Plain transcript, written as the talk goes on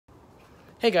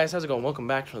Hey guys, how's it going? Welcome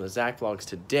back to the Zach Vlogs.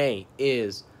 Today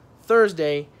is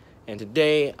Thursday, and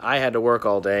today I had to work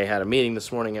all day. Had a meeting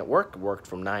this morning at work. Worked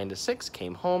from 9 to 6,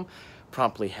 came home,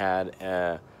 promptly had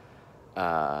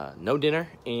no dinner,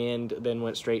 and then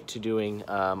went straight to doing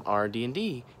our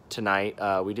D&D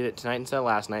tonight. We did it tonight instead of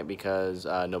last night because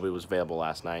nobody was available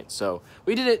last night. So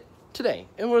we did it today.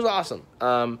 It was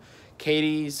awesome.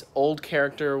 Katie's old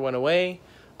character went away,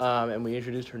 and we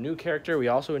introduced her new character. We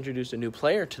also introduced a new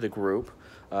player to the group.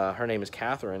 Her name is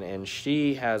Catherine, and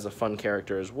she has a fun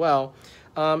character as well.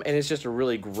 And it's just a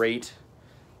really great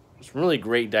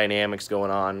dynamics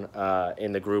going on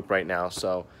in the group right now.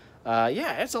 So,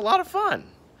 yeah, it's a lot of fun.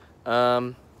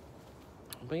 But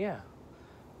yeah.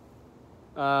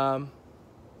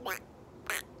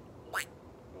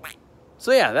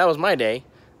 So yeah, that was my day.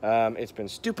 It's been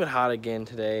stupid hot again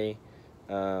today.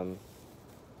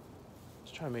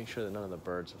 Just trying to make sure that none of the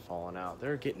birds have fallen out.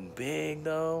 They're getting big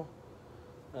though.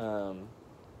 Really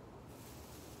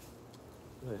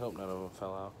hope none of them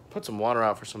fell out. Put some water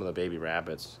out for some of the baby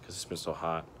rabbits because it's been so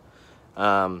hot.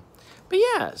 But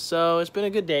yeah, so it's been a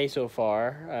good day so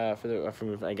far. I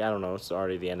don't know, it's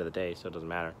already the end of the day, so it doesn't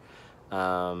matter.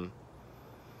 Trying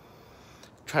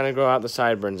to grow out the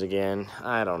sideburns again.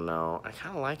 I don't know. I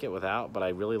kind of like it without, but I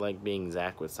really like being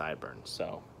Zach with sideburns,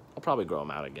 so I'll probably grow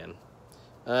them out again.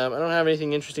 I don't have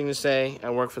anything interesting to say. I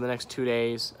work for the next 2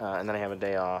 days, and then I have a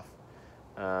day off.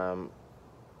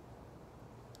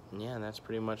 Yeah, that's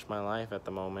pretty much my life at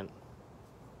the moment.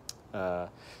 So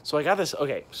I got this.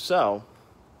 Okay, so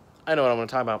I know what I'm going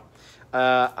to talk about.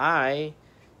 I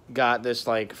got this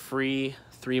like free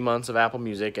 3 months of Apple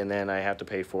Music, and then I have to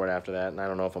pay for it after that. And I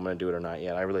don't know if I'm going to do it or not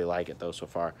yet. I really like it though so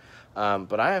far.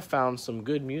 But I have found some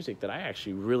good music that I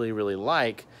actually really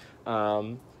like.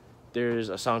 There's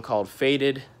a song called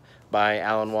Faded by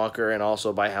Alan Walker, and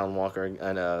also by Alan Walker,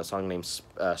 and a song named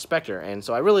Spectre. And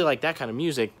so I really like that kind of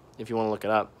music, if you want to look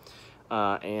it up.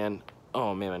 And,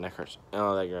 oh man, my neck hurts.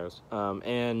 Oh, that gross.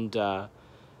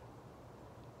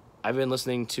 I've been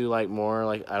listening to, like, more,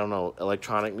 like, I don't know,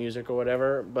 electronic music or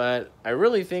whatever, but I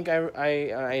really think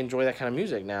I enjoy that kind of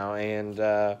music now. And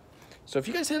so if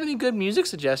you guys have any good music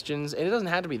suggestions, and it doesn't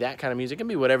have to be that kind of music, it can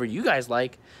be whatever you guys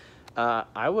like,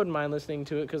 I wouldn't mind listening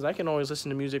to it, because I can always listen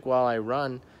to music while I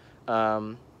run,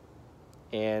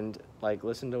 and, like,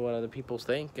 listen to what other people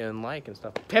think and like and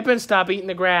stuff. Pippin, stop eating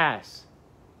the grass!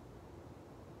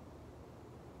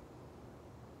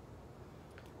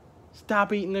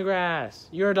 Stop eating the grass.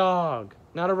 You're a dog,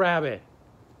 not a rabbit.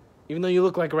 Even though you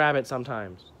look like a rabbit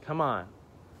sometimes. Come on.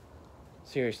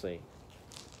 Seriously.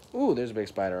 Ooh, there's a big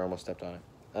spider. I almost stepped on it.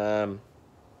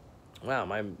 Wow,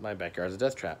 my backyard's a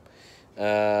death trap.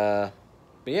 But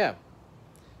yeah.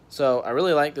 So I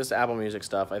really like this Apple Music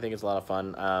stuff. I think it's a lot of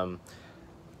fun.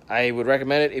 I would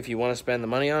recommend it if you want to spend the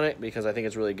money on it, because I think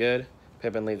it's really good.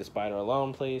 Pippin, leave the spider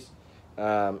alone, please.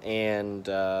 But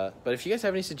if you guys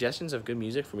have any suggestions of good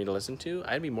music for me to listen to,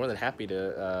 I'd be more than happy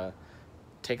to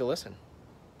take a listen.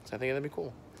 So I think that'd be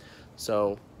cool.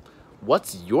 So,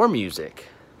 what's your music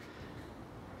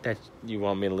that you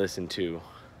want me to listen to?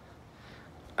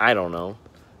 I don't know.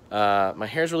 My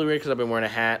hair's really weird because I've been wearing a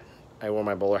hat. I wore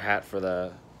my bowler hat for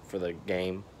the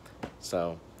game,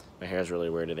 so my hair's really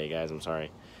weird today, guys. I'm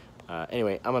sorry.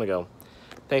 Anyway, I'm gonna go.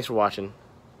 Thanks for watching.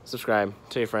 Subscribe,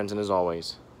 tell your friends, and as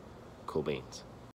always, cool beans.